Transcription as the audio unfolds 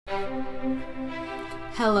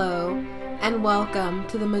Hello, and welcome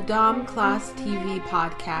to the Madame Class TV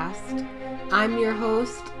podcast. I'm your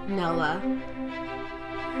host, Nella.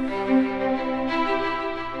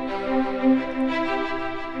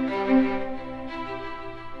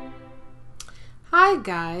 Hi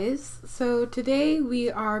guys, so today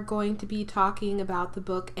we are going to be talking about the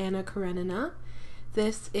book Anna Karenina.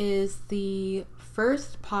 This is the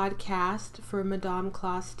first podcast for Madame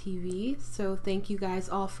Class TV, so thank you guys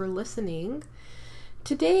all for listening.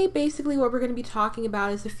 Today, basically what we're going to be talking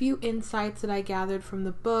about is a few insights that I gathered from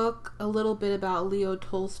the book, a little bit about Leo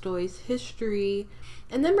Tolstoy's history,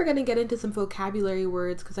 and then we're going to get into some vocabulary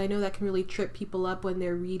words because I know that can really trip people up when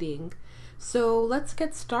they're reading. So let's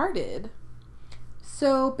get started.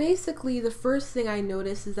 So basically, the first thing I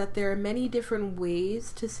noticed is that there are many different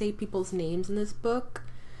ways to say people's names in this book.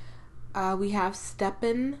 We have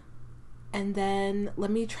Stepan, and then, let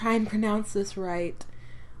me try and pronounce this right,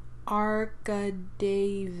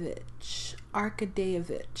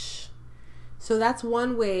 Arkadeyevich. So that's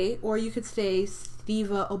one way, or you could say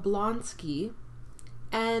Stiva Oblonsky.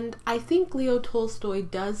 And I think Leo Tolstoy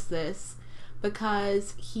does this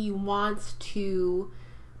because he wants to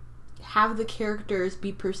have the characters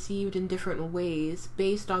be perceived in different ways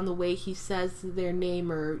based on the way he says their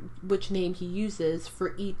name or which name he uses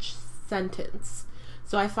for each sentence.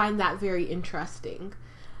 So I find that very interesting.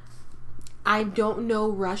 I don't know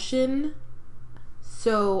Russian,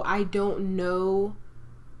 so I don't know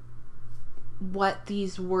what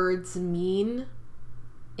these words mean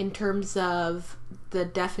in terms of the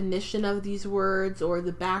definition of these words or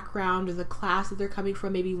the background or the class that they're coming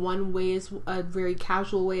from. Maybe one way is a very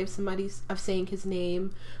casual way of saying his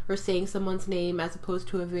name or saying someone's name as opposed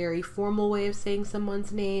to a very formal way of saying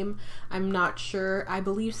someone's name. I'm not sure. I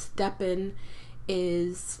believe Stepan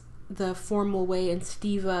is the formal way and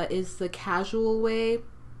Stiva is the casual way.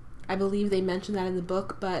 I believe they mentioned that in the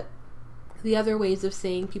book, but the other ways of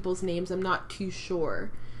saying people's names, I'm not too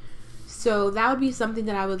sure. So that would be something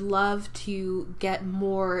that I would love to get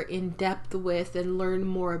more in depth with and learn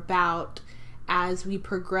more about as we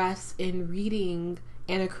progress in reading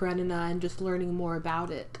Anna Karenina and just learning more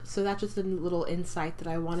about it. So that's just a little insight that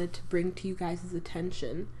I wanted to bring to you guys'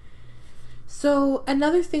 attention. So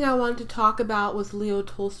another thing I wanted to talk about was Leo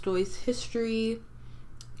Tolstoy's history.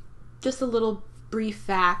 Just a little brief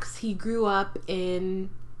facts. He grew up in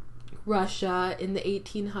Russia in the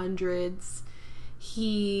 1800s.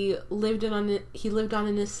 He lived on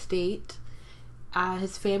an estate.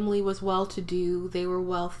 His family was well-to-do. They were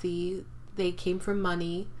wealthy. They came from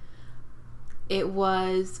money. It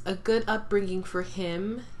was a good upbringing for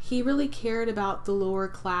him. He really cared about the lower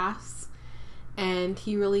class, and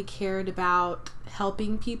he really cared about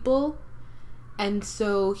helping people. And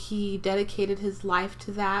so he dedicated his life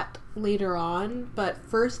to that later on. But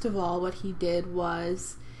first of all, what he did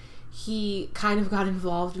was he kind of got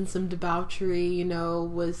involved in some debauchery,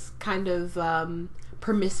 was kind of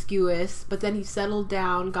promiscuous, but then he settled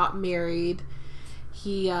down, got married.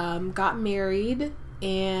 He got married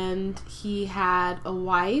and he had a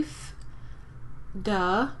wife.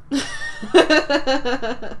 Duh.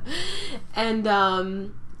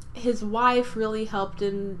 And his wife really helped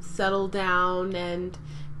him settle down and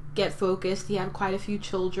get focused. He had quite a few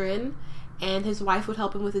children. And his wife would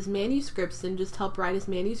help him with his manuscripts and just help write his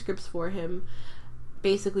manuscripts for him,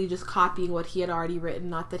 basically just copying what he had already written,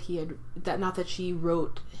 not that she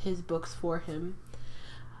wrote his books for him.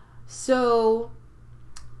 So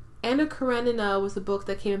Anna Karenina was a book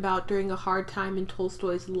that came about during a hard time in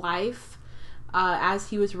Tolstoy's life. As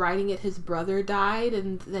he was writing it, his brother died,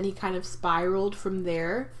 and then he kind of spiraled from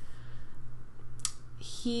there.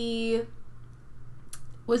 He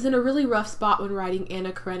was in a really rough spot when writing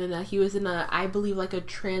Anna Karenina. He was in I believe, a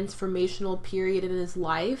transformational period in his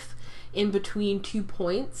life in between 2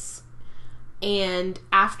 points. And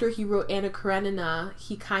after he wrote Anna Karenina,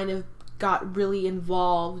 he kind of got really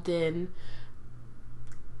involved in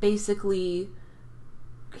basically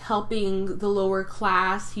helping the lower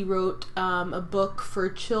class. He wrote a book for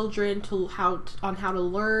children on how to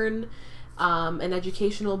learn, an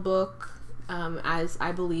educational book, as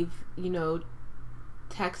I believe,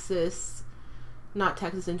 not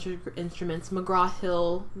Texas Instruments,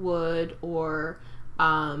 McGraw-Hill would, or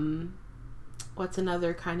what's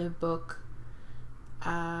another kind of book?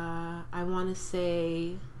 I want to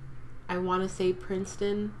say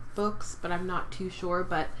Princeton books, but I'm not too sure.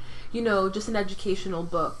 But just an educational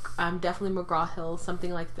book. Definitely McGraw-Hill,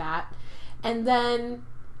 something like that. And then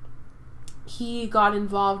he got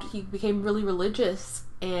involved. He became really religious,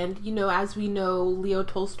 and as we know, Leo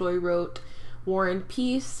Tolstoy wrote War and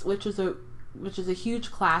Peace, which is a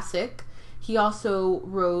huge classic. He also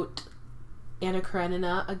wrote Anna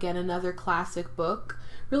Karenina, again, another classic book.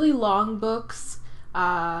 Really long books,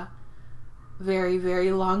 very,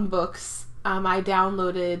 very long books. I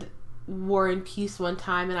downloaded War and Peace one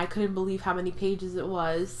time, and I couldn't believe how many pages it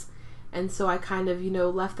was. And so I kind of,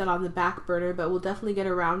 left that on the back burner, but we'll definitely get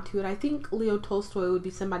around to it. I think Leo Tolstoy would be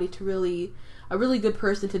somebody a really good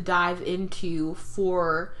person to dive into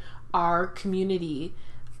for our community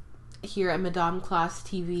here at Madame Class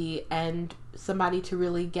TV, and somebody to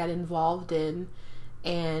really get involved in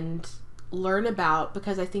and learn about,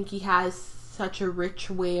 because I think he has such a rich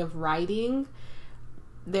way of writing.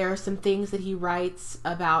 There are some things that he writes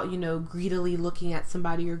about, greedily looking at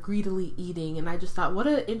somebody or greedily eating. And I just thought, what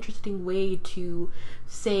an interesting way to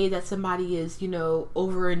say that somebody is,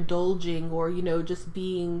 overindulging or, just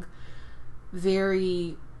being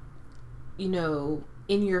very, in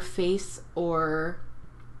your face or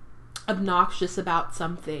obnoxious about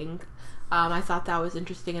something. I thought that was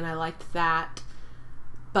interesting and I liked that.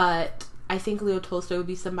 But I think Leo Tolstoy would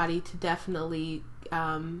be somebody to definitely,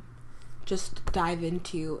 just dive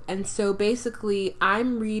into. And so basically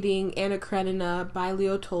I'm reading Anna Karenina by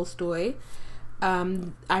Leo Tolstoy.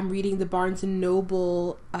 I'm reading the Barnes &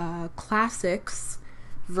 Noble Classics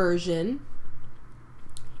version,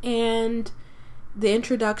 and the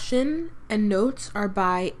introduction and notes are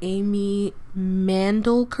by Amy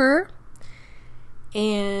Mandelker,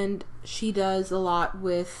 and she does a lot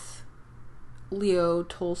with Leo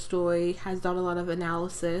Tolstoy, has done a lot of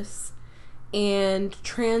analysis, and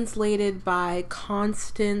translated by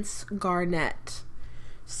Constance Garnett.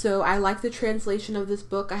 So I like the translation of this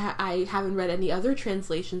book. I haven't read any other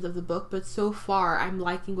translations of the book, but so far I'm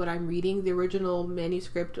liking what I'm reading. The original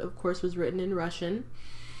manuscript, of course, was written in Russian.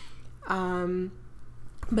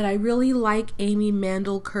 But I really like Amy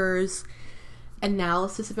Mandelker's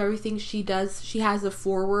analysis of everything she does. She has a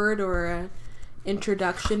foreword or an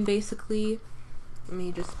introduction, basically. Let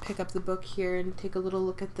me just pick up the book here and take a little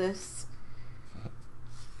look at this.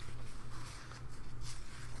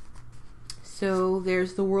 So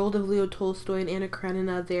there's the world of Leo Tolstoy and Anna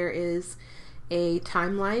Karenina. There is a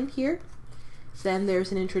timeline here. Then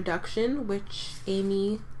there's an introduction, which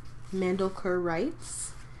Amy Mandelker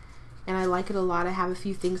writes. And I like it a lot. I have a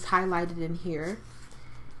few things highlighted in here.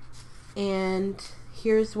 And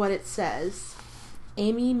here's what it says.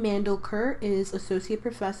 Amy Mandelker is Associate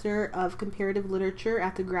Professor of Comparative Literature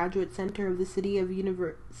at the Graduate Center of the City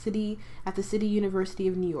University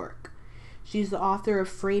of New York. She's the author of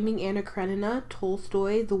Framing Anna Karenina,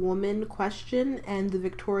 Tolstoy, The Woman Question, and The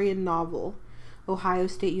Victorian Novel, Ohio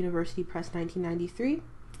State University Press, 1993,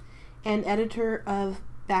 and editor of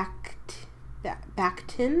Bakhtin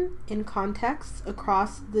in Context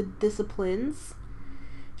Across the Disciplines.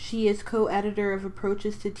 She is co-editor of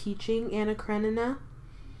Approaches to Teaching Anna Karenina,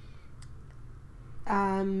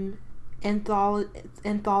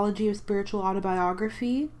 Anthology of Spiritual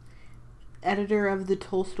Autobiography, editor of the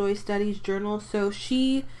Tolstoy Studies Journal. So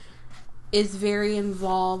she is very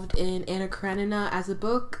involved in Anna Karenina as a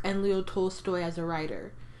book and Leo Tolstoy as a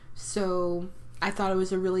writer. So I thought it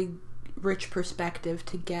was a really rich perspective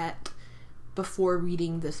to get before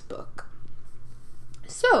reading this book.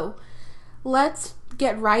 So let's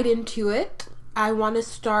get right into it. I want to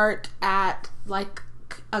start at like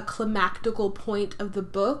a climactical point of the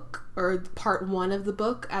book, or part 1 of the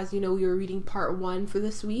book. As you know, we were reading part 1 for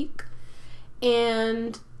this week.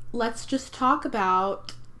 And let's just talk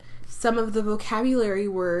about some of the vocabulary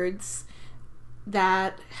words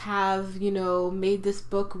that have, made this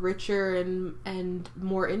book richer and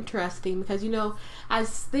more interesting. Because,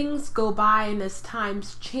 as things go by and as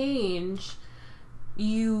times change,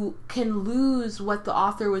 you can lose what the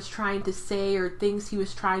author was trying to say or things he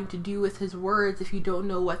was trying to do with his words if you don't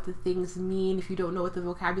know what the things mean, if you don't know what the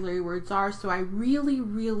vocabulary words are. So I really,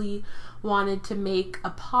 really wanted to make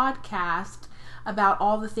a podcast about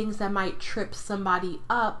all the things that might trip somebody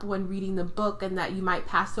up when reading the book and that you might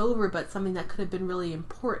pass over, but something that could have been really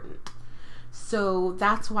important. So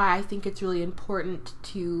that's why I think it's really important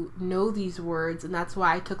to know these words, and that's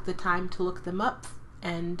why I took the time to look them up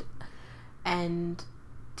and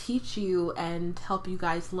teach you and help you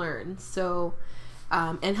guys learn. So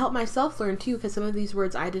and help myself learn too, because some of these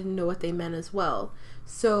words I didn't know what they meant as well.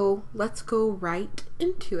 So let's go right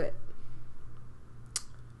into it.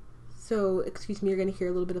 So, excuse me, you're going to hear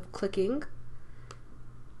a little bit of clicking.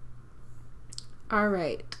 All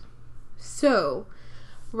right. So,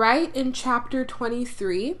 right in chapter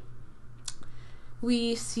 23,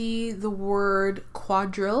 we see the word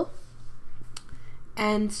quadrille.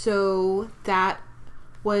 And so that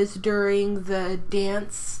was during the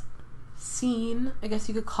dance scene. I guess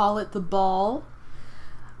you could call it the ball.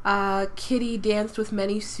 Kitty danced with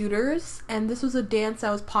many suitors, and this was a dance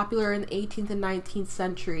that was popular in the 18th and 19th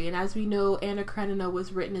century. And as we know, Anna Karenina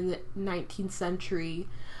was written in the 19th century.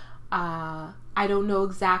 I don't know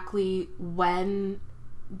exactly when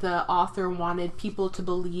the author wanted people to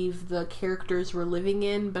believe the characters were living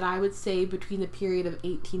in, but I would say between the period of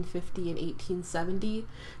 1850 and 1870,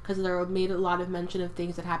 because there made a lot of mention of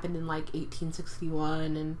things that happened in like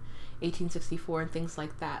 1861 and 1864 and things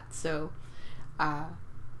like that. So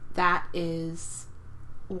that is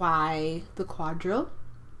why the quadrille,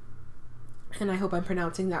 and I hope I'm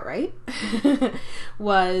pronouncing that right,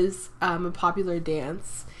 was a popular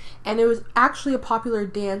dance. And it was actually a popular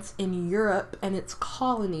dance in Europe and its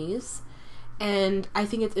colonies. And I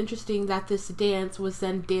think it's interesting that this dance was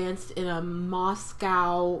then danced in a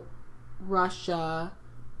Moscow, Russia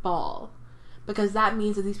ball. Because that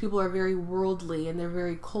means that these people are very worldly and they're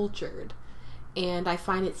very cultured. And I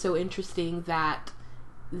find it so interesting that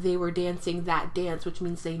they were dancing that dance, which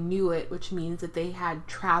means they knew it, which means that they had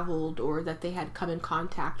traveled or that they had come in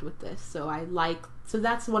contact with this. So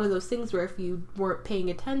that's one of those things where if you weren't paying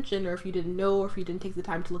attention, or if you didn't know, or if you didn't take the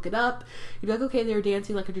time to look it up, you'd be like, okay, they were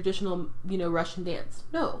dancing like a traditional, Russian dance.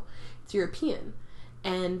 No, it's European.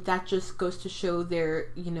 And that just goes to show their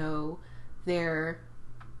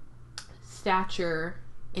stature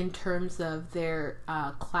in terms of their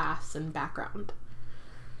class and background.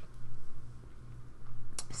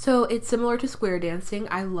 So it's similar to square dancing.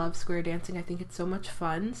 I love square dancing. I think it's so much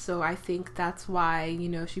fun. So I think that's why,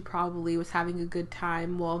 she probably was having a good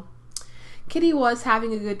time. Well, Kitty was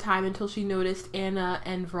having a good time until she noticed Anna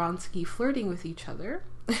and Vronsky flirting with each other.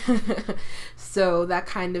 So that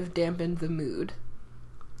kind of dampened the mood.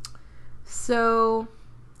 So,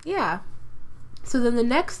 yeah. So then the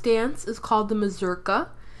next dance is called the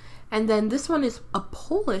mazurka. And then this one is a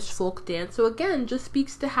Polish folk dance. So again, just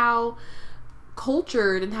speaks to how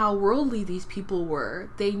cultured and how worldly these people were.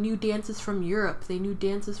 They knew dances from Europe, they knew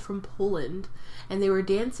dances from Poland, and they were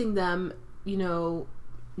dancing them,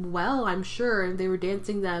 well, I'm sure, and they were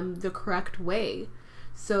dancing them the correct way.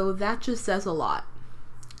 So that just says a lot.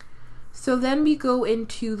 So then we go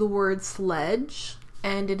into the word sledge,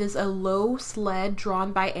 and it is a low sled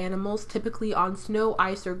drawn by animals, typically on snow,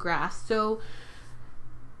 ice, or grass. So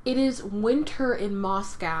it is winter in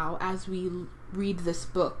Moscow as we read this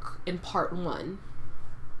book in part 1.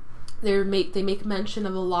 They make mention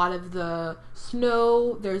of a lot of the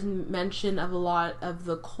snow. There's mention of a lot of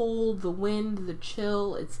the cold, the wind, the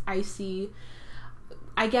chill. It's icy.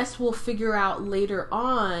 I guess we'll figure out later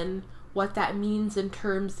on what that means in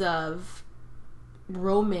terms of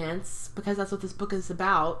romance, because that's what this book is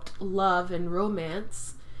about, love and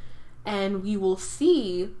romance. And we will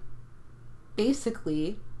see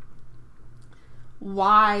basically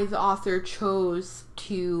why the author chose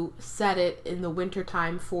to set it in the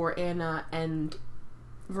wintertime for Anna and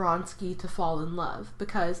Vronsky to fall in love,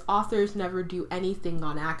 because authors never do anything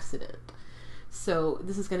on accident. So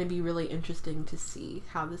this is going to be really interesting to see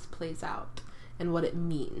how this plays out and what it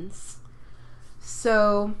means.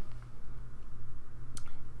 So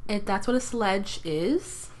that's what a sledge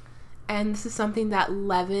is, and this is something that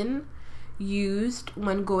Levin used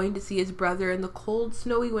when going to see his brother in the cold,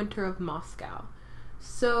 snowy winter of Moscow.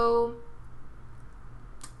 So,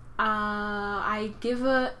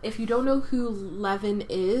 if you don't know who Levin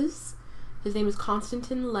is, his name is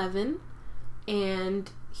Konstantin Levin, and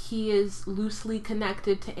he is loosely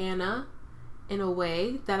connected to Anna in a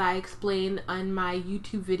way that I explain in my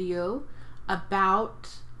YouTube video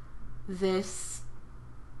about this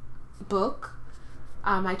book.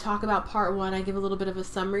 I talk about part 1. I give a little bit of a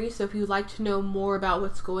summary. So if you'd like to know more about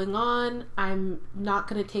what's going on, I'm not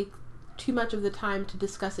going to take too much of the time to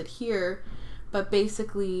discuss it here, but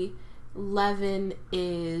basically Levin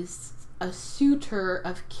is a suitor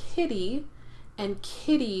of Kitty, and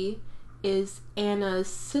Kitty is Anna's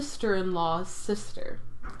sister-in-law's sister.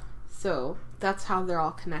 So that's how they're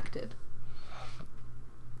all connected.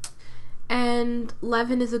 And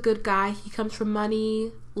Levin is a good guy. He comes from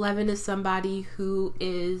money. Levin is somebody who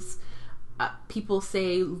is, people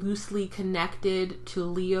say, loosely connected to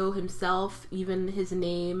Leo himself. Even his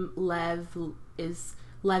name, Lev, is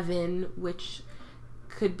Levin, which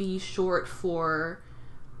could be short for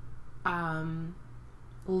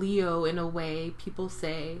Leo in a way, people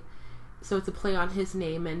say. So it's a play on his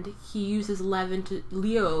name, and he uses Levin to,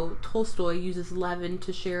 Leo Tolstoy uses Levin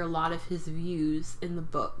to share a lot of his views in the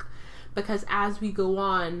book. Because as we go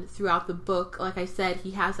on throughout the book, like I said,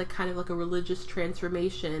 he has kind of a religious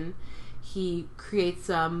transformation. he creates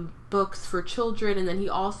books for children, and then he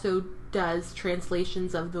also does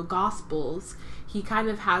translations of the Gospels. He kind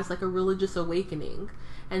of has like a religious awakening,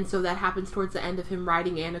 and so that happens towards the end of him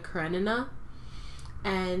writing Anna Karenina.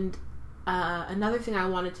 And another thing I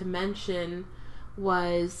wanted to mention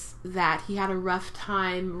was that he had a rough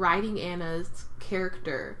time writing Anna's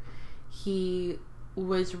character. He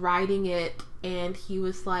was writing it, and he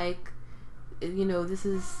was like, you know, this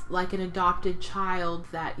is like an adopted child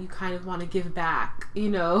that you kind of want to give back, you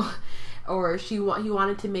know, or he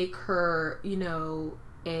wanted to make her, you know,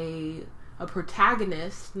 a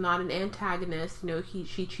protagonist, not an antagonist. You know,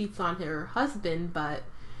 she cheats on her husband, but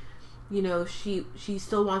you know, she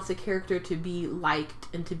still wants the character to be liked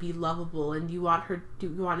and to be lovable, and you want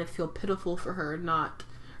to feel pitiful for her,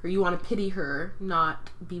 or you want to pity her,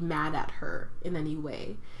 not be mad at her in any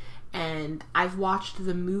way. And I've watched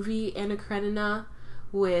the movie Anna Karenina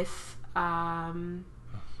with I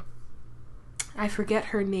forget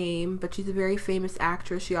her name, but she's a very famous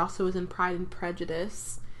actress. She also was in Pride and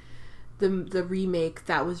Prejudice, the remake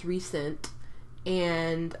that was recent.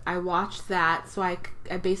 And I watched that, so I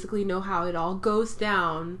basically know how it all goes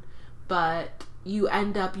down, but you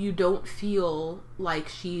don't feel like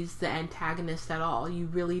she's the antagonist at all. You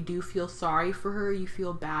really do feel sorry for her, you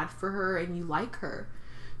feel bad for her, and you like her.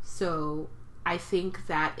 So I think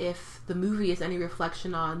that if the movie is any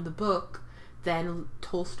reflection on the book, then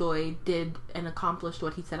Tolstoy did and accomplished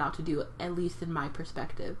what he set out to do, at least in my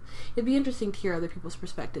perspective. It'd be interesting to hear other people's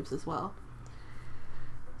perspectives as well.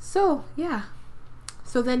 So, yeah.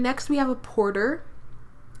 So then next we have a porter,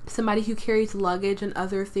 somebody who carries luggage and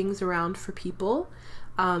other things around for people.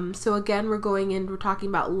 So again, we're talking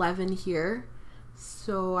about Levin here.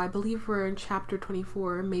 So I believe we're in chapter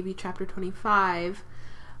 24, maybe chapter 25.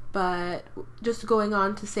 But just going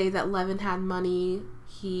on to say that Levin had money,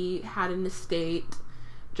 he had an estate,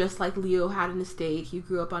 just like Leo had an estate. He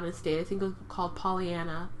grew up on an estate. I think it was called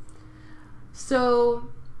Pollyanna. So,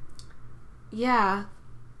 yeah.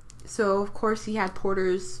 So, of course, he had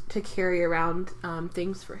porters to carry around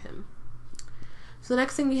things for him. So the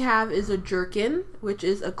next thing we have is a jerkin, which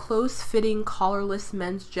is a close-fitting, collarless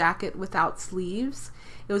men's jacket without sleeves.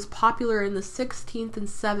 It was popular in the 16th and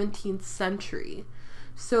 17th century.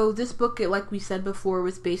 So this book, like we said before,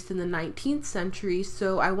 was based in the 19th century,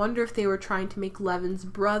 so I wonder if they were trying to make Levin's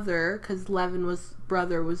brother, because Levin's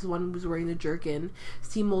brother was the one who was wearing the jerkin,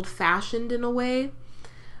 seem old-fashioned in a way.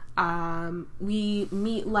 We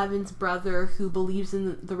meet Levin's brother, who believes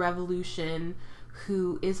in the revolution,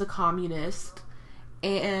 who is a communist,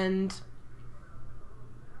 and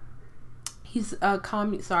he's a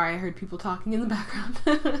sorry, I heard people talking in the background.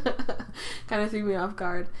 Kind of threw me off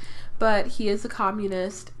guard. But he is a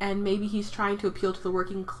communist, and maybe he's trying to appeal to the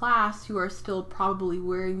working class who are still probably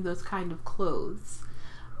wearing those kind of clothes.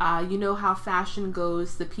 You know how fashion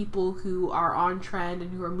goes. The people who are on trend and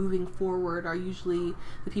who are moving forward are usually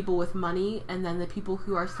the people with money, and then the people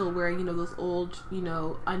who are still wearing, those old,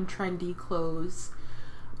 untrendy clothes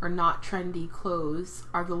or not trendy clothes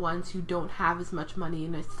are the ones who don't have as much money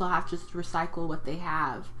and they still have to just recycle what they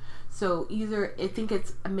have. So I think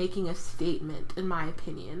it's making a statement, in my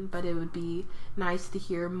opinion, but it would be nice to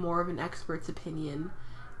hear more of an expert's opinion,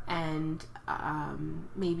 and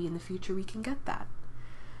maybe in the future we can get that.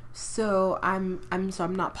 So I'm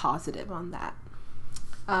not positive on that.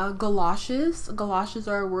 Galoshes. Galoshes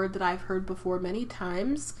are a word that I've heard before many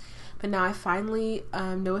times, but now I finally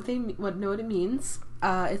know what it means.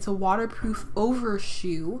 It's a waterproof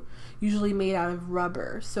overshoe, usually made out of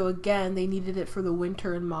rubber. So again, they needed it for the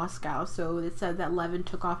winter in Moscow. So it said that Levin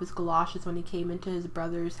took off his galoshes when he came into his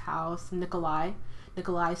brother's house,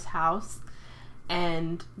 Nikolai's house.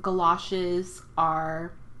 And galoshes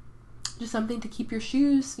are just something to keep your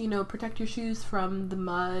shoes, protect your shoes from the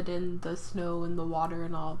mud and the snow and the water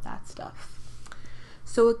and all of that stuff.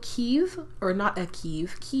 So Kiev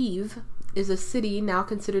is a city now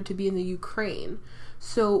considered to be in the Ukraine.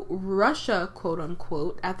 So Russia, quote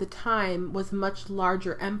unquote, at the time was a much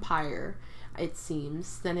larger empire, it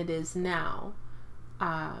seems, than it is now,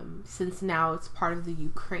 since now it's part of the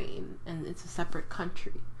Ukraine and it's a separate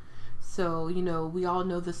country. So, we all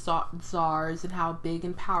know the Tsars and how big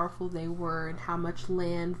and powerful they were and how much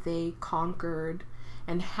land they conquered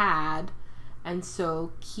and had. And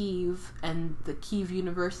so Kiev and the Kiev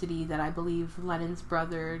University that I believe Lenin's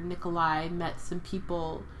brother Nikolai met some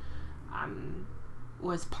people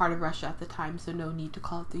was part of Russia at the time, so no need to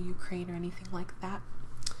call it the Ukraine or anything like that.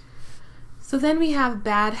 So then we have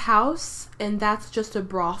Bad House, and that's just a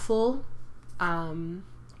brothel,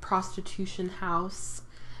 prostitution house.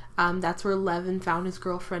 That's where Levin found his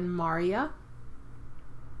girlfriend Maria.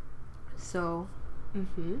 So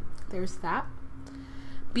There's that.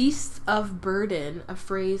 Beasts of burden, a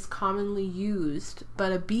phrase commonly used,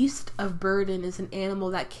 but a beast of burden is an animal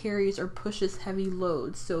that carries or pushes heavy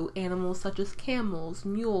loads, so animals such as camels,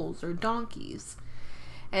 mules, or donkeys.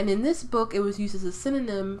 And in this book, it was used as a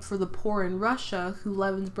synonym for the poor in Russia, who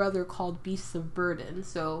Levin's brother called beasts of burden.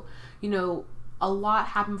 So, a lot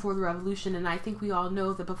happened before the revolution, and I think we all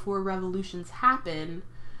know that before revolutions happen,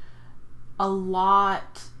 a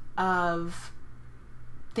lot of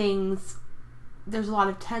things, there's a lot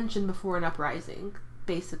of tension before an uprising,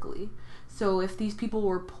 basically. So if these people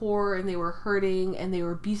were poor and they were hurting and they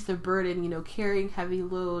were beasts of burden, carrying heavy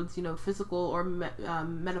loads, physical or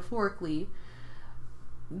metaphorically,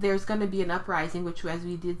 there's going to be an uprising, which, as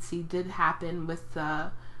we did see, did happen with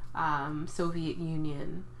the Soviet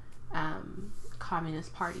Union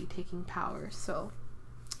Communist Party taking power. So,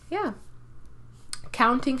 yeah.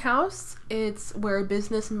 Counting house, it's where a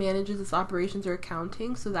business manages its operations or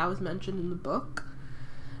accounting, so that was mentioned in the book.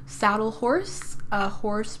 Saddle horse, a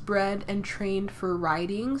horse bred and trained for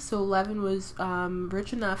riding. So Levin was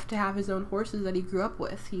rich enough to have his own horses that he grew up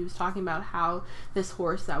with. He was talking about how this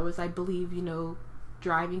horse that was, I believe,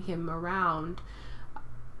 driving him around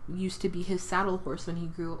used to be his saddle horse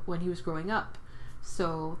when he was growing up.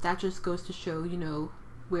 So that just goes to show,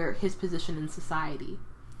 where his position in society.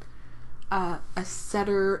 A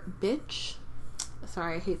setter bitch.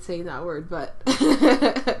 Sorry, I hate saying that word, but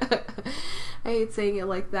I hate saying it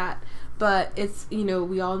like that. But it's,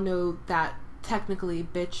 we all know that technically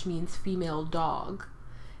bitch means female dog.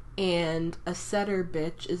 And a setter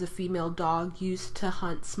bitch is a female dog used to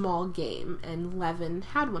hunt small game, and Levin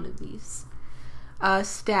had one of these. A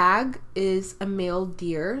stag is a male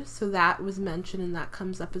deer, so that was mentioned and that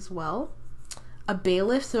comes up as well. A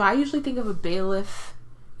bailiff, so I usually think of a bailiff,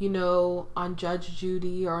 on Judge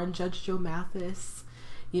Judy or on Judge Joe Mathis,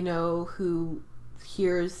 who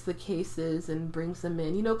hears the cases and brings them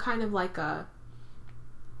in, kind of like a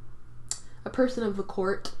person of the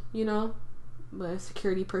court, a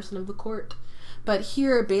security person of the court. But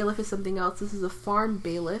here, a bailiff is something else. This is a farm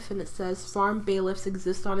bailiff, and it says farm bailiffs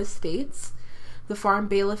exist on estates. The farm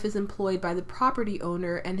bailiff is employed by the property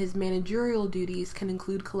owner, and his managerial duties can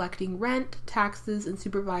include collecting rent, taxes, and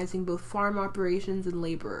supervising both farm operations and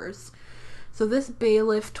laborers. So this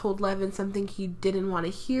bailiff told Levin something he didn't want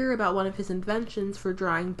to hear about one of his inventions for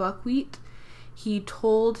drying buckwheat. He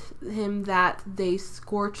told him that they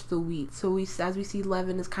scorch the wheat. So as we see,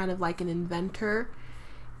 Levin is kind of like an inventor,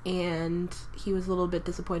 and he was a little bit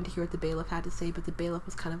disappointed to hear what the bailiff had to say, but the bailiff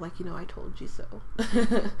was kind of like, I told you so.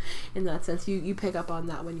 In that sense, you pick up on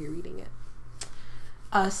that when you're reading it.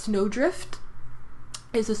 Snowdrift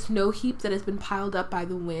is a snow heap that has been piled up by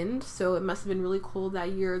the wind. So it must have been really cold that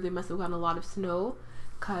year. They must have gotten a lot of snow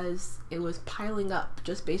because it was piling up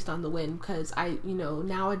just based on the wind. Because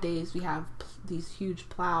nowadays we have these huge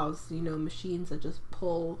plows, machines that just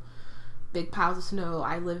pull big piles of snow.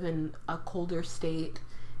 I live in a colder state,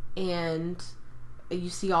 and you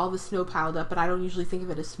see all the snow piled up, but I don't usually think of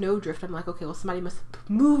it as snowdrift. I'm like, okay, well, somebody must have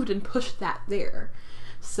moved and pushed that there.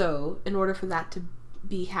 So in order for that to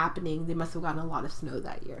be happening, they must have gotten a lot of snow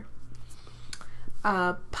that year.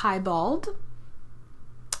 Piebald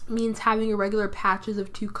means having irregular patches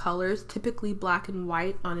of two colors, typically black and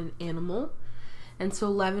white, on an animal. And so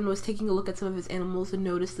Levin was taking a look at some of his animals and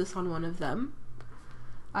noticed this on one of them.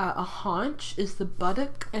 A haunch is the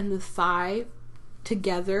buttock and the thigh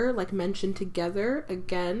together, like mentioned together,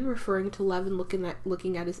 again referring to Levin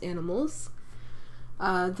looking at his animals.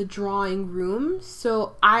 The drawing room.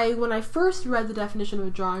 So when I first read the definition of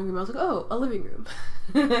a drawing room, I was like, oh, a living room.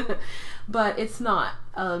 But it's not.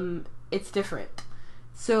 It's different.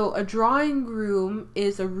 So a drawing room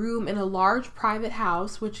is a room in a large private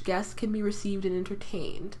house which guests can be received and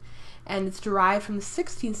entertained. And it's derived from the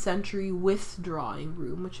 16th century withdrawing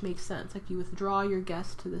room, which makes sense. Like you withdraw your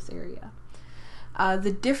guests to this area.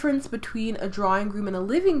 The difference between a drawing room and a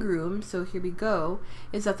living room, so here we go,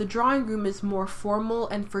 is that the drawing room is more formal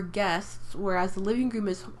and for guests, whereas the living room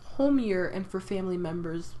is homier and for family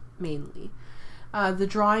members mainly. The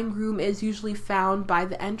drawing room is usually found by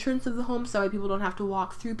the entrance of the home, so people don't have to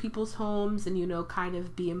walk through people's homes and, kind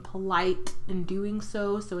of be impolite in doing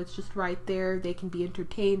so. So it's just right there. They can be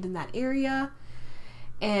entertained in that area.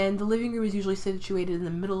 And the living room is usually situated in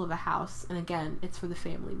the middle of a house. And again, it's for the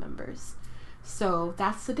family members. So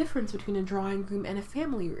that's the difference between a drawing room and a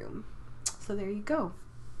family room. So there you go.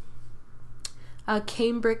 A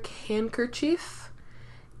cambric handkerchief.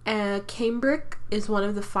 Cambric is one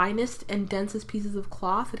of the finest and densest pieces of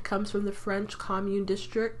cloth. It comes from the French commune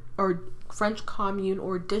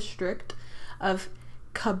or district of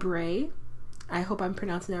Cabray. I hope I'm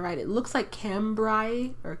pronouncing that right. It looks like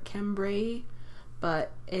Cambrai or Cambrai,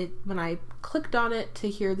 but when I clicked on it to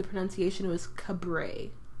hear the pronunciation, it was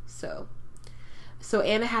Cabray. So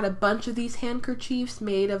Anna had a bunch of these handkerchiefs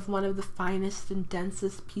made of one of the finest and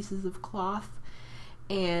densest pieces of cloth,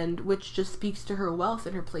 and which just speaks to her wealth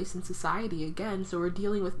and her place in society again. So we're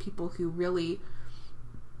dealing with people who really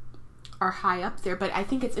are high up there, but I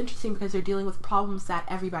think it's interesting because they're dealing with problems that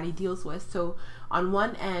everybody deals with. So on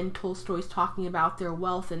one end, Tolstoy's talking about their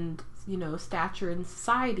wealth and, you know, stature in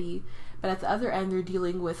society, but at the other end, they're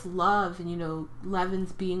dealing with love, and, you know,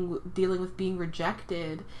 Levin's dealing with being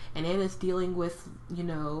rejected, and Anna's dealing with, you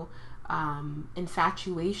know,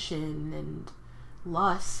 infatuation and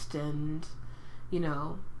lust, and, you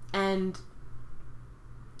know, and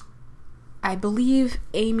I believe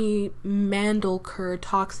Amy Mandelker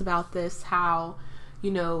talks about this, how, you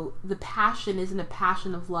know, the passion isn't a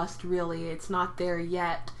passion of lust, really. It's not there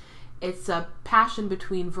yet. It's a passion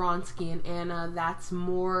between Vronsky and Anna that's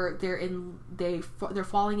more, they're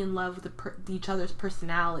falling in love with each other's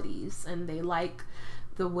personalities, and they like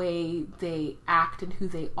the way they act and who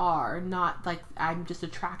they are, not like I'm just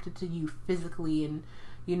attracted to you physically and,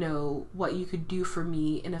 you know, what you could do for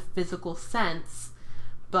me in a physical sense,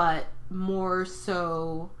 but more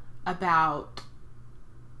so about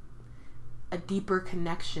a deeper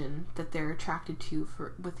connection that they're attracted to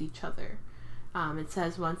with each other. It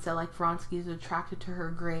says once that, like, Vronsky is attracted to her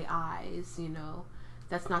gray eyes, you know.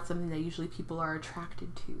 That's not something that usually people are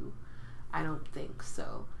attracted to. I don't think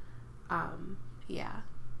so. Yeah.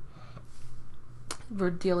 They're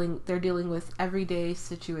dealing with everyday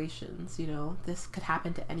situations, you know. This could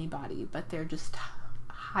happen to anybody, but they're just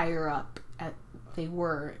higher up they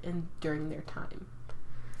were during their time.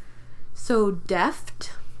 So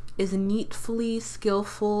deft is neatly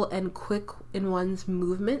skillful and quick in one's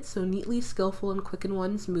movements. So neatly skillful and quick in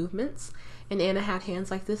one's movements. And Anna had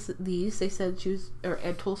hands like these. They said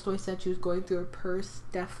Tolstoy said she was going through her purse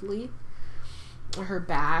deftly, or her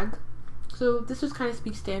bag. So this just kind of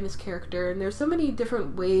speaks to Anna's character. And there's so many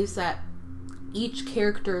different ways that each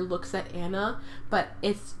character looks at Anna, but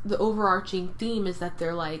it's the overarching theme is that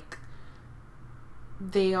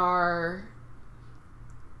they are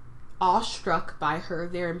awestruck by her,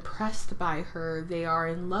 they're impressed by her, they are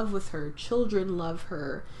in love with her, children love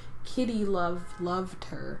her, Kitty loved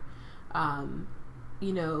her,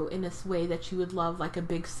 you know, in this way that you would love like a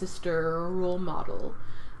big sister or a role model.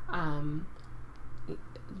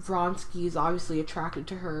 Vronsky is obviously attracted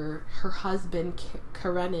to her. Her husband,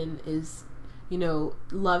 Karenin, is, you know,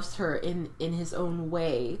 loves her in his own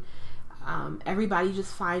way. Everybody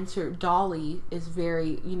just finds her. Dolly is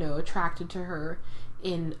very, you know, attracted to her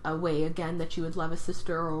in a way, again, that you would love a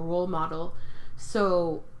sister or a role model.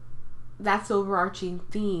 So that's the overarching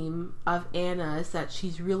theme of Anna, is that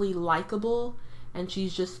she's really likable, and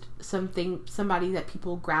she's just somebody that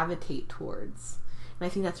people gravitate towards. And I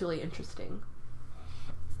think that's really interesting.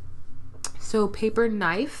 So paper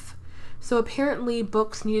knife. So apparently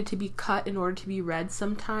books needed to be cut in order to be read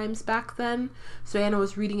sometimes back then. So Anna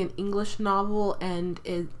was reading an English novel, and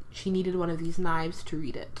she needed one of these knives to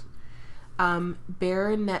read it.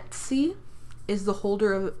 Baronetcy is the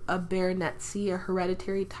holder of a baronetcy, a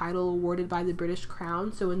hereditary title awarded by the British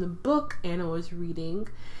Crown. So in the book Anna was reading,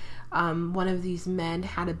 one of these men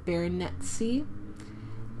had a baronetcy,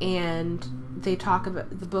 and they talk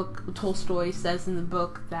about the book. Tolstoy says in the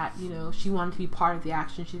book that, you know, she wanted to be part of the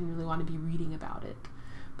action. She didn't really want to be reading about it,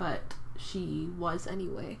 but she was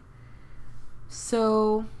anyway.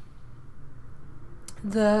 So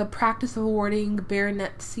the practice of awarding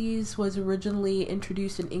baronetcies was originally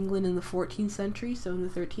introduced in England in the 14th century, so in the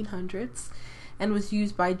 1300s, and was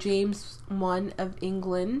used by James I of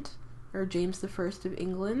England, or James I of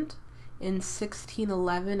England, in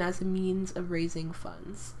 1611 as a means of raising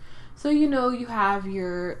funds. So, you know, you have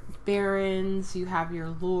your barons, you have your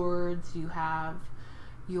lords, you have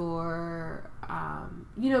your,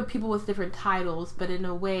 you know, people with different titles, but in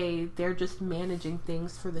a way, they're just managing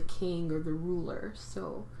things for the king or the ruler.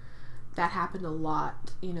 So that happened a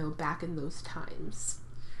lot, you know, back in those times.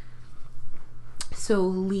 So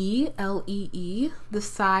lee, L-E-E, the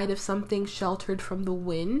side of something sheltered from the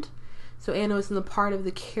wind. So Anna was in the part of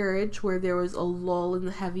the carriage where there was a lull in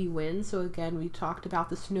the heavy wind. So again, we talked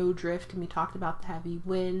about the snowdrift, and we talked about the heavy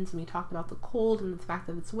winds, and we talked about the cold and the fact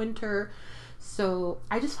that it's winter. So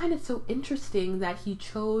I just find it so interesting that he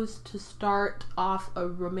chose to start off a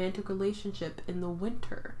romantic relationship in the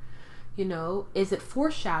winter. You know, is it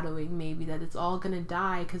foreshadowing maybe that it's all gonna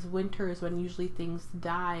die? Because winter is when usually things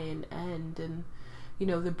die and end, and, you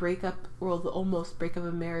know, the breakup, or the almost breakup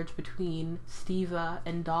of marriage between Stiva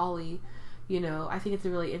and Dolly, I think it's a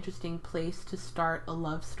really interesting place to start a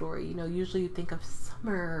love story. Usually you think of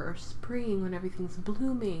summer or spring when everything's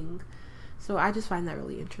blooming. So I just find that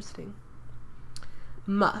really interesting.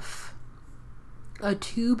 Muff. A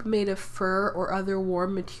tube made of fur or other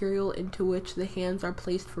warm material into which the hands are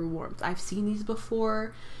placed for warmth. I've seen these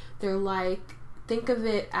before. They're like, think of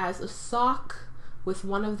it as a sock with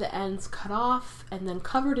one of the ends cut off and then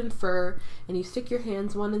covered in fur, and you stick your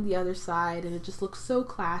hands one in the other side, and it just looks so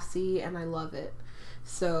classy, and I love it.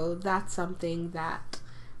 So that's something that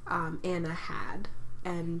Anna had,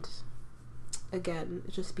 and again,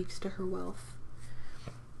 it just speaks to her wealth.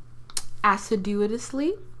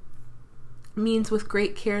 Assiduously means with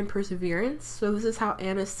great care and perseverance. So this is how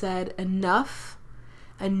Anna said enough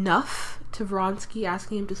to Vronsky,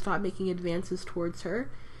 asking him to stop making advances towards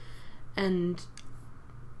her. And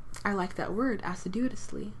I like that word,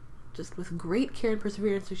 assiduously, just with great care and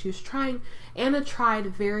perseverance. So she was Anna tried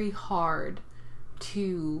very hard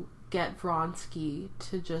to get Vronsky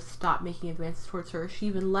to just stop making advances towards her. She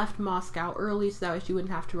even left Moscow early so that way she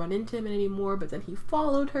wouldn't have to run into him anymore, but then he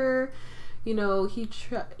followed her.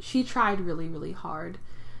 She tried really, really hard,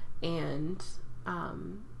 and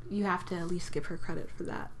you have to at least give her credit for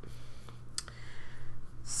that.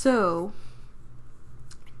 So,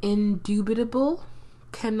 indubitable,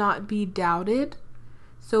 cannot be doubted.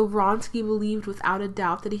 So Vronsky believed without a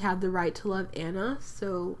doubt that he had the right to love Anna.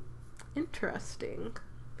 So, interesting.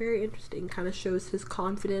 Very interesting. Kind of shows his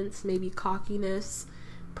confidence, maybe cockiness,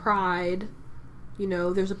 pride.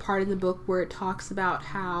 There's a part in the book where it talks about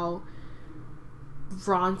how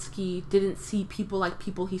Vronsky didn't see people like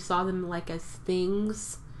people, he saw them like as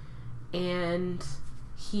things, and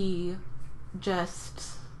he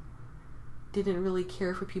just didn't really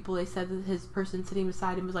care for people. They said that his person sitting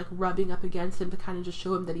beside him was like rubbing up against him to kind of just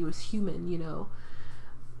show him that he was human.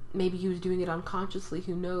 Maybe he was doing it unconsciously,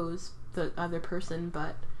 who knows, the other person,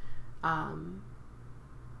 but I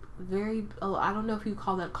don't know if you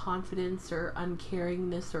call that confidence or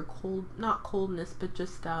uncaringness or not coldness, but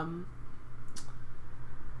just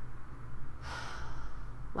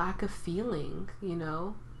lack of feeling,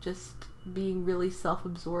 just being really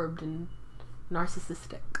self-absorbed and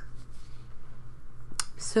narcissistic.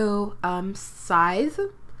 So, scythe,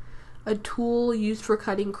 a tool used for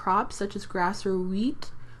cutting crops such as grass or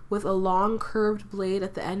wheat, with a long curved blade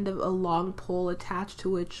at the end of a long pole attached to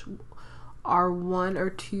which are one or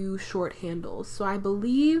two short handles. So I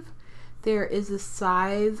believe there is a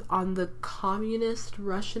scythe on the communist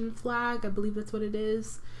Russian flag. I believe that's what it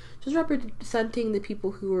is. Just representing the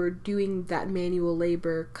people who are doing that manual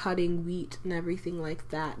labor, cutting wheat and everything like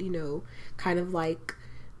that, kind of like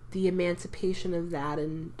the emancipation of that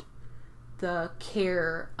and the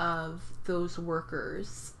care of those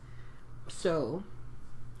workers. So,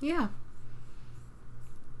 yeah.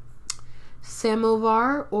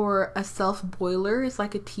 Samovar, or a self-boiler, is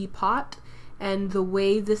like a teapot, and the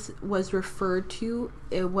way this was referred to,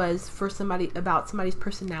 it was for about somebody's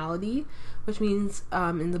personality, which means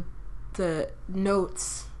in the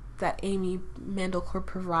notes that Amy Mandelkorb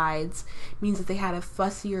provides, means that they had a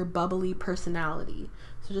fussy or bubbly personality.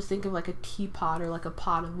 So just think of like a teapot or like a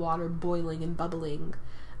pot of water boiling and bubbling.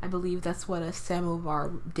 I believe that's what a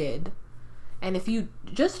samovar did. And if you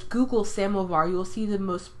just Google samovar, you'll see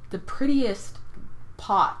the prettiest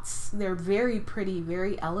pots. They're very pretty,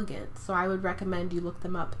 very elegant. So I would recommend you look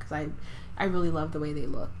them up because I really love the way they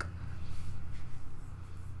look.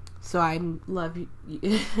 So I love you.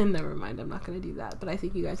 Never mind, I'm not going to do that. But I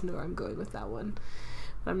think you guys know where I'm going with that one.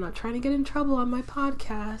 But I'm not trying to get in trouble on my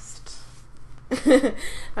podcast.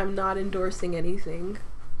 I'm not endorsing anything.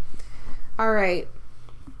 All right.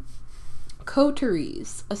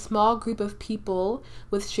 Coteries, a small group of people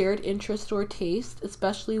with shared interest or taste,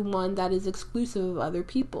 especially one that is exclusive of other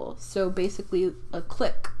people. So basically a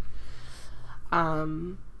clique.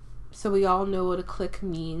 So we all know what a clique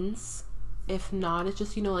means. If not, it's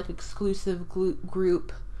just, like exclusive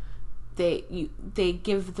group. They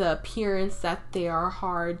give the appearance that they are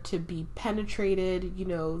hard to be penetrated.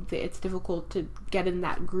 It's difficult to get in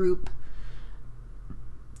that group.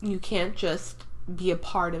 You can't just be a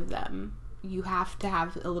part of them. You have to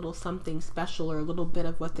have a little something special or a little bit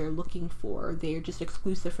of what they're looking for. They're just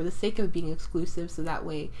exclusive for the sake of being exclusive, so that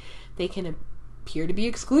way they can appear to be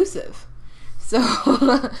exclusive. So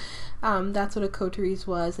that's what a coteries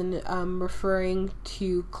was, and referring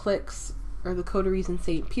to cliques or the coteries in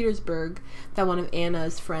St. Petersburg that one of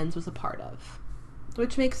Anna's friends was a part of,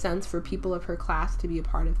 which makes sense for people of her class to be a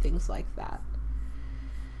part of things like that.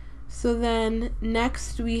 So then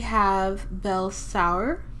next we have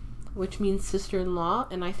belle-sœur, which means sister-in-law,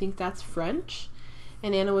 and I think that's French.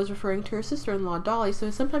 And Anna was referring to her sister-in-law, Dolly. So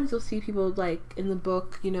sometimes you'll see people, like, in the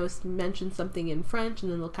book, you know, mention something in French,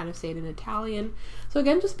 and then they'll kind of say it in Italian. So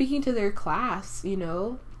again, just speaking to their class, you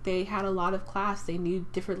know, they had a lot of class. They knew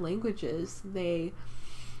different languages. They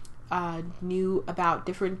knew about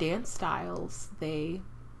different dance styles. They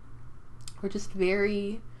were just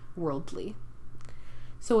very worldly.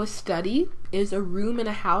 So a study is a room in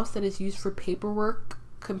a house that is used for paperwork,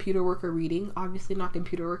 computer work, or reading. Obviously not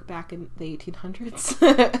computer work back in the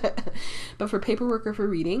 1800s, but for paperwork or for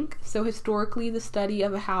reading. So historically, the study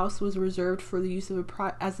of a house was reserved for the use of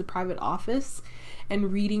as the private office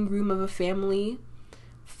and reading room of a family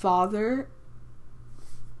father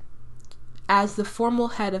as the formal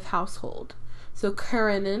head of household. So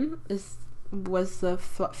Karenin was the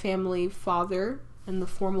family father and the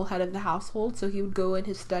formal head of the household, so he would go in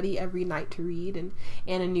his study every night to read, and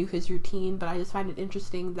Anna knew his routine. But I just find it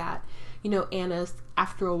interesting that, you know, Anna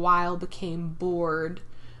after a while became bored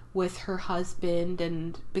with her husband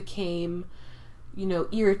and became, you know,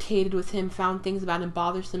 irritated with him, found things about him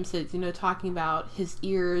bothersome, so, you know, talking about his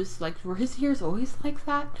ears, like, were his ears always like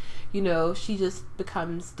that? You know, she just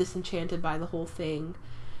becomes disenchanted by the whole thing.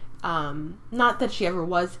 Not that she ever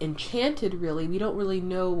was enchanted, really. We don't really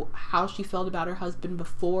know how she felt about her husband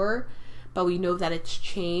before, but we know that it's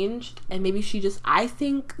changed. And maybe I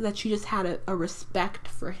think that she just had a respect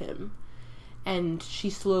for him, and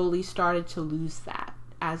she slowly started to lose that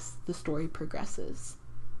as the story progresses.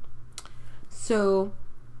 So,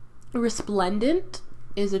 resplendent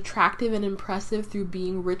is attractive and impressive through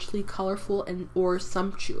being richly colorful or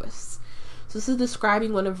sumptuous. So this is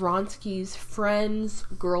describing one of Vronsky's friend's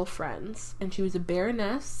girlfriends, and she was a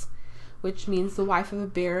baroness, which means the wife of a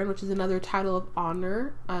baron, which is another title of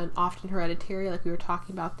honor, and often hereditary, like we were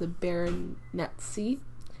talking about the baronetcy.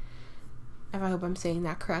 If I hope I'm saying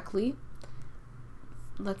that correctly.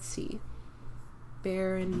 Let's see.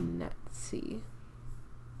 Baronetcy.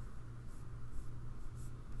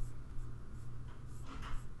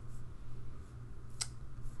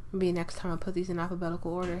 Maybe next time I'll put these in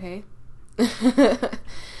alphabetical order, hey?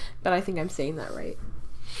 But I think I'm saying that right.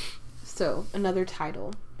 So, another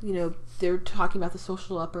title. You know, they're talking about the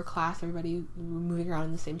social upper class, everybody moving around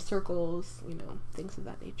in the same circles, you know, things of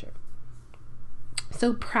that nature.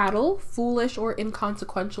 So, prattle, foolish or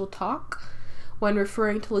inconsequential talk. When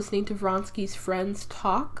referring to listening to Vronsky's friends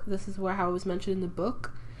talk, this is how it was mentioned in the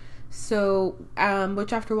book. So,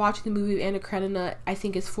 which after watching the movie of Anna Karenina, I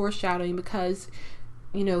think is foreshadowing, because,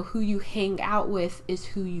 you know, who you hang out with is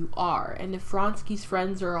who you are. And if Vronsky's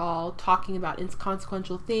friends are all talking about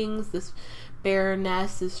inconsequential things, this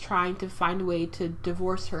baroness is trying to find a way to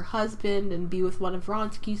divorce her husband and be with one of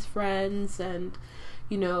Vronsky's friends, and,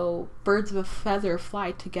 you know, birds of a feather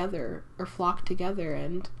flock together,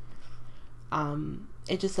 and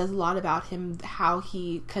it just says a lot about him,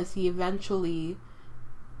 because he eventually,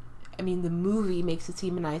 I mean, the movie makes it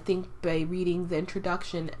seem, and I think by reading the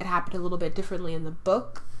introduction, it happened a little bit differently in the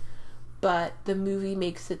book, but the movie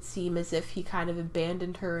makes it seem as if he kind of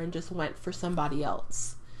abandoned her and just went for somebody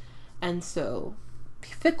else. And so,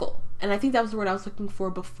 fickle. And I think that was the word I was looking for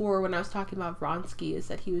before when I was talking about Vronsky, is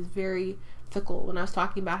that he was very fickle. When I was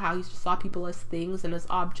talking about how he just saw people as things and as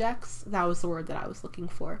objects, that was the word that I was looking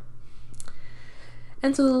for.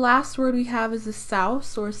 And so the last word we have is a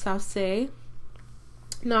souse or sauce.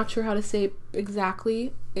 Not sure how to say it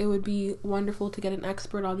exactly. It would be wonderful to get an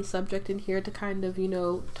expert on the subject in here to kind of, you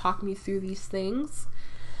know, talk me through these things.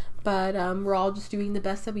 But we're all just doing the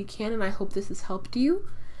best that we can, and I hope this has helped you.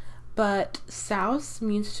 But souse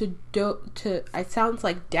means to it sounds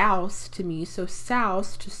like douse to me. So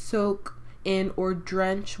souse, to soak in or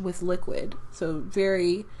drench with liquid. So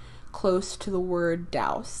very close to the word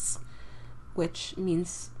douse, which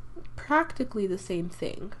means practically the same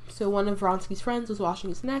thing. So one of Vronsky's friends was washing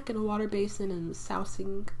his neck in a water basin and was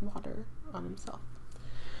sousing water on himself.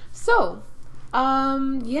 So, so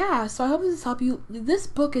I hope this has helped you. This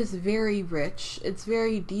book is very rich. It's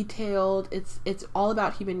very detailed. It's all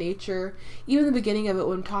about human nature. Even the beginning of it,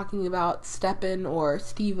 when talking about Stepan or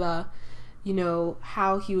Stiva, you know,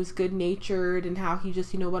 how he was good-natured and how he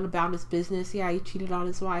just, you know, went about his business. Yeah, he cheated on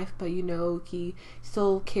his wife, but, you know, he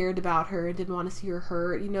still cared about her and didn't want to see her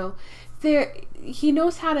hurt. You know, he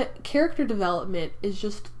knows how to, character development is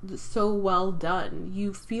just so well done.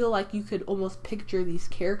 You feel like you could almost picture these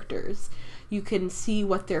characters. You can see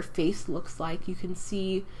what their face looks like. You can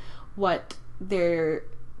see what they're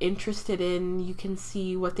interested in. You can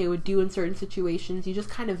see what they would do in certain situations. You just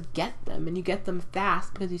kind of get them, and you get them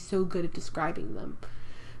fast because he's so good at describing them.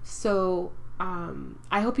 So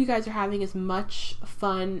I hope you guys are having as much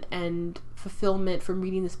fun and fulfillment from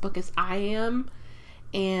reading this book as I am.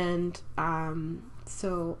 And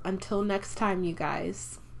So until next time, you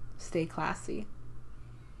guys, stay classy.